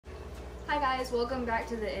Hi guys, welcome back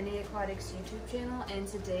to the Indie Aquatics YouTube channel, and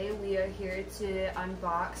today we are here to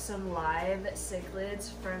unbox some live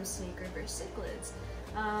cichlids from Snake River Cichlids.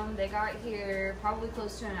 They got here probably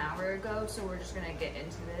close to an hour ago, so we're just gonna get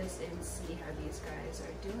into this and see how these guys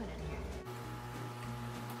are doing in here.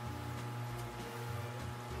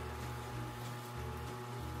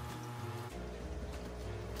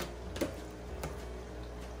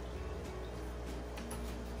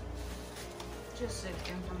 Just an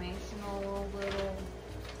informational little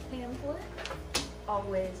pamphlet,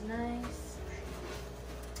 always nice.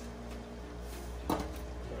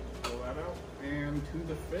 Pull that out and to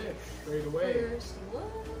the fish straight away. First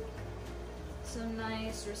look, some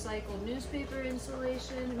nice recycled newspaper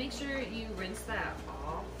insulation. Make sure you rinse that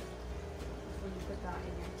off before you put that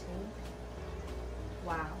in your tank.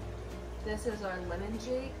 Wow, this is our lemon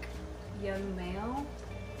jake, young male.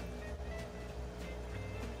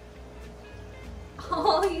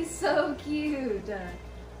 Oh, he's so cute.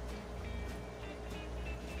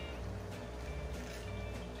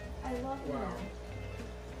 I love him. Wow.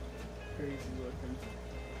 Crazy looking.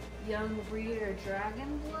 Young breeder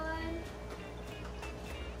dragon blood.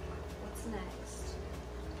 What's next?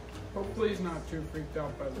 Hopefully he's not too freaked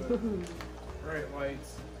out by the bright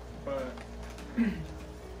lights, but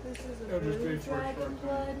This is a it'll just be blue for a dragon short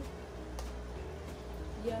blood. time.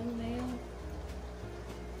 Young male.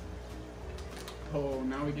 Oh,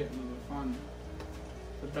 now we get into the fun.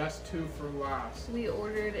 The best two for last. We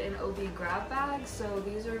ordered an OB grab bag, so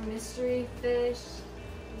these are mystery fish.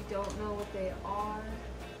 We don't know what they are.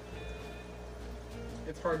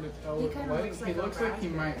 It's hard to tell He with the kinda lighting. looks He like a looks like he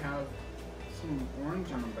raspberry. might have some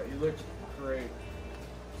orange in him, but he looks great.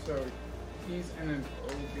 So he's in an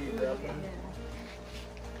OB grab Look at bag. him.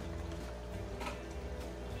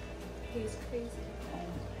 He's crazy.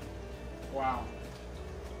 Wow.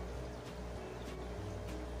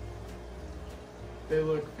 They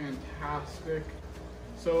look fantastic.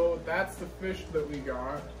 So that's the fish that we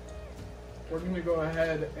got. We're gonna go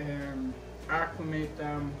ahead and acclimate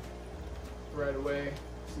them right away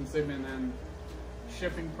since they've been in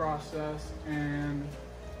shipping process, and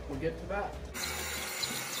we'll get to that.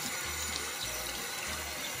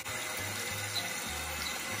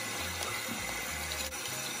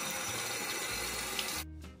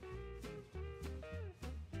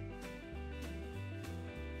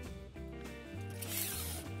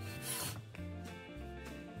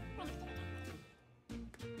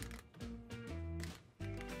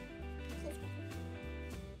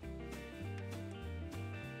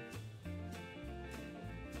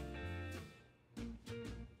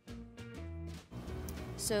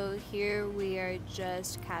 So here we are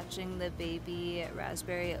just catching the baby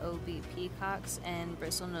raspberry OB peacocks and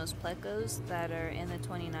bristlenose plecos that are in the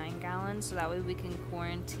 29 gallons, so that way we can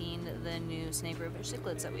quarantine the new Snake River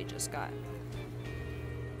cichlids that we just got.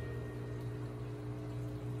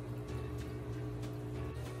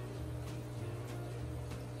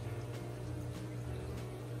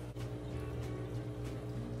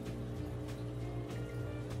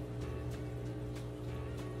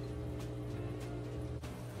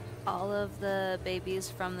 All of the babies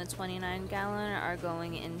from the 29 gallon are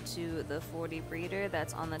going into the 40 breeder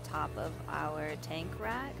that's on the top of our tank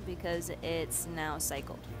rack because it's now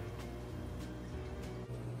cycled.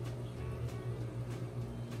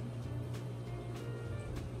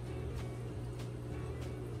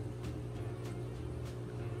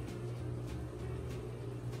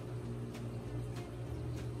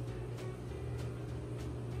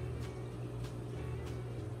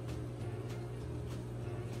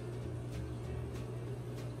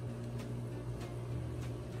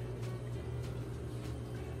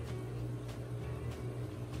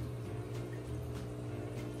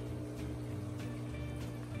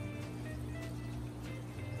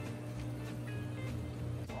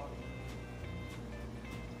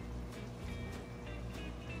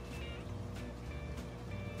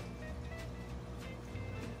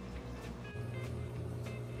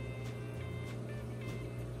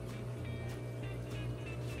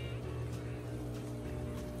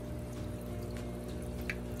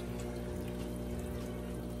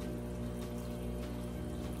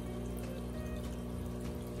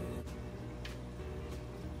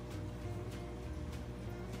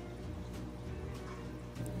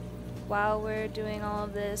 While we're doing all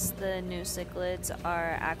of this, the new cichlids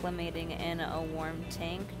are acclimating in a warm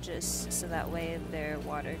tank just so that way their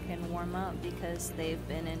water can warm up because they've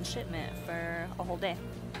been in shipment for a whole day.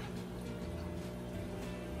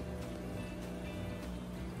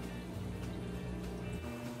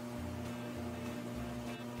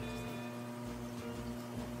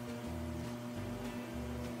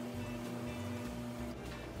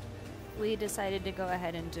 we decided to go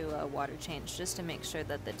ahead and do a water change just to make sure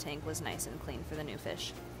that the tank was nice and clean for the new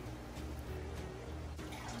fish.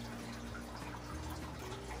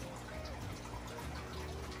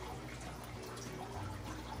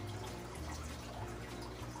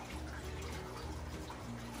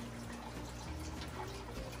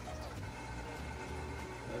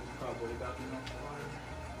 That's probably about enough water.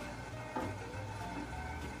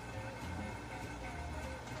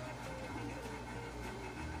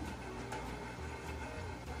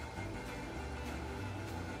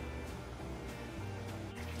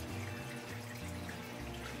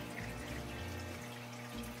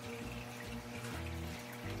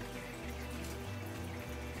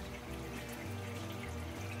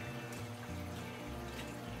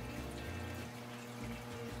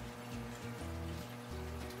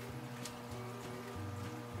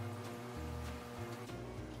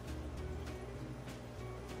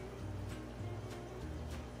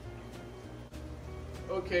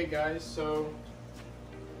 Okay guys, so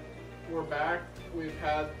we're back. We've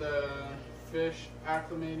had the fish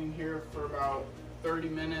acclimating here for about 30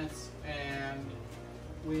 minutes and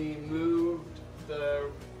we moved the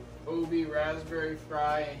OB raspberry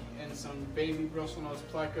fry and some baby bristlenose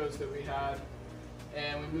plecos that we had,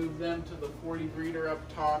 and we moved them to the 40 breeder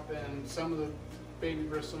up top, and some of the baby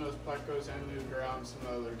bristlenose plecos I moved around some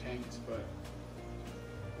other tanks, but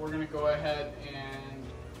we're going to go ahead and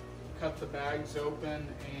cut the bags open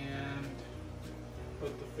and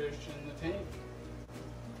put the fish in the tank.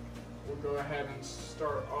 We'll go ahead and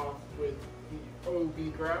start off with the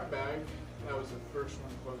OB grab bag. That was the first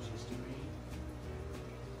one closest to me.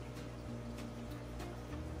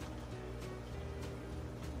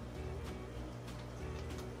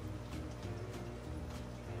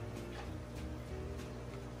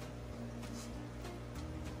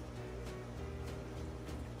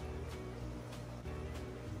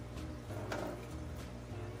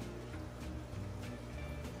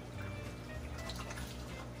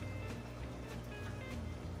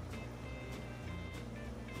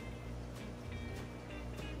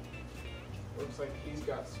 Looks like he's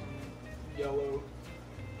got some yellow,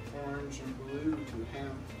 orange, and blue to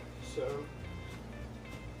him. So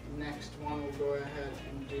next one we'll go ahead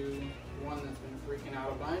and do one that's been freaking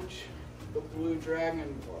out a bunch, the blue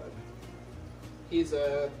dragon blood. He's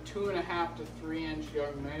a 2.5 to 3 inch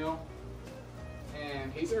young male,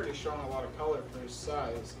 and he's already shown a lot of color for his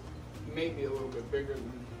size. He may be a little bit bigger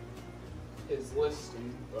than his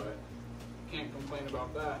listing, but can't complain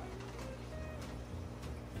about that.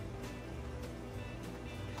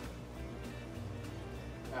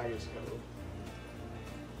 Bag is covered.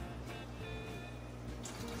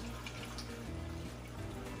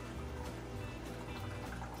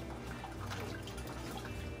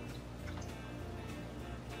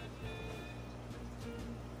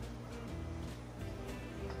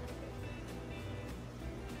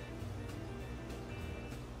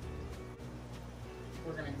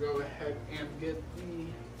 We're going to go ahead and get the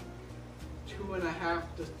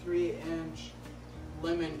 2.5 to 3 inch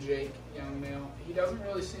lemon jake young male. He doesn't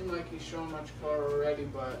really seem like he's showing much color already,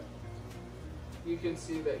 but you can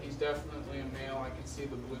see that he's definitely a male. I can see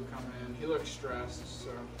the blue coming in. He looks stressed, so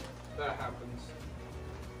that happens.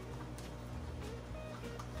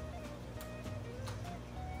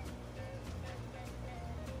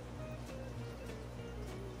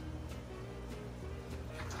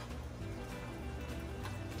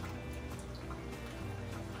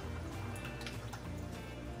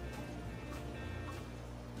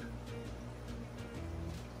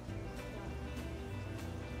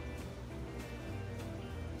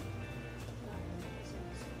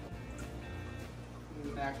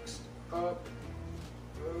 Next up,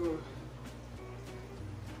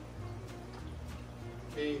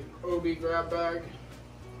 the OB grab bag.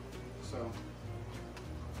 So,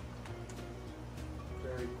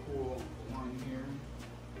 very cool one here.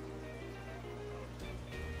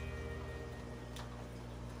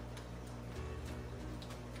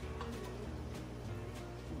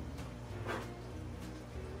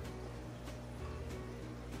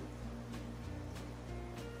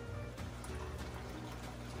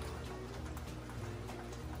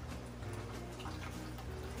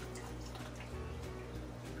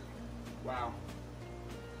 Wow.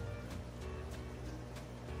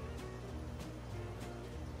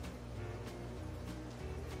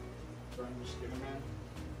 So I'm just getting in.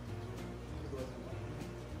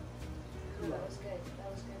 That was good.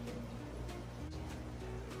 That was good.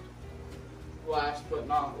 Last but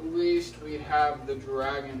not least, we have the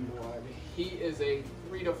dragon blood. He is a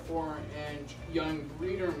 3 to 4 inch young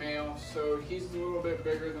breeder male, so he's a little bit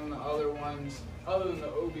bigger than the other ones, other than the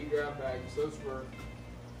OB grab bags. Those were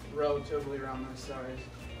relatively around this size.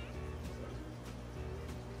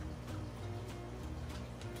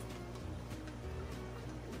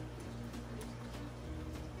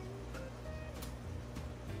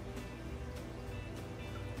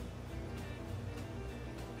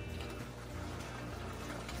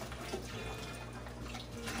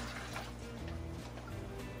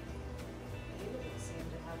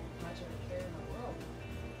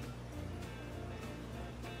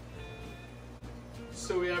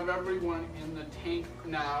 So we have everyone in the tank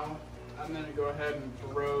now. I'm going to go ahead and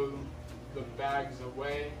throw the bags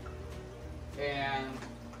away, and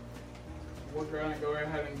we're going to go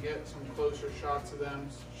ahead and get some closer shots of them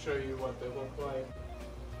to show you what they look like.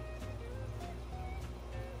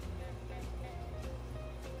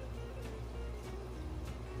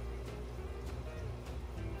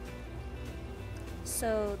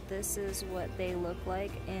 So this is what they look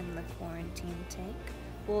like in the quarantine tank.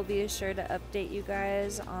 We'll be sure to update you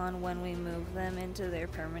guys on when we move them into their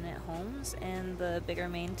permanent homes and the bigger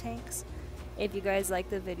main tanks. If you guys like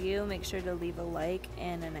the video, make sure to leave a like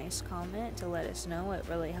and a nice comment to let us know. It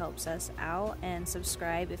really helps us out, and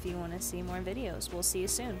subscribe if you want to see more videos. We'll see you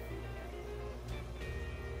soon.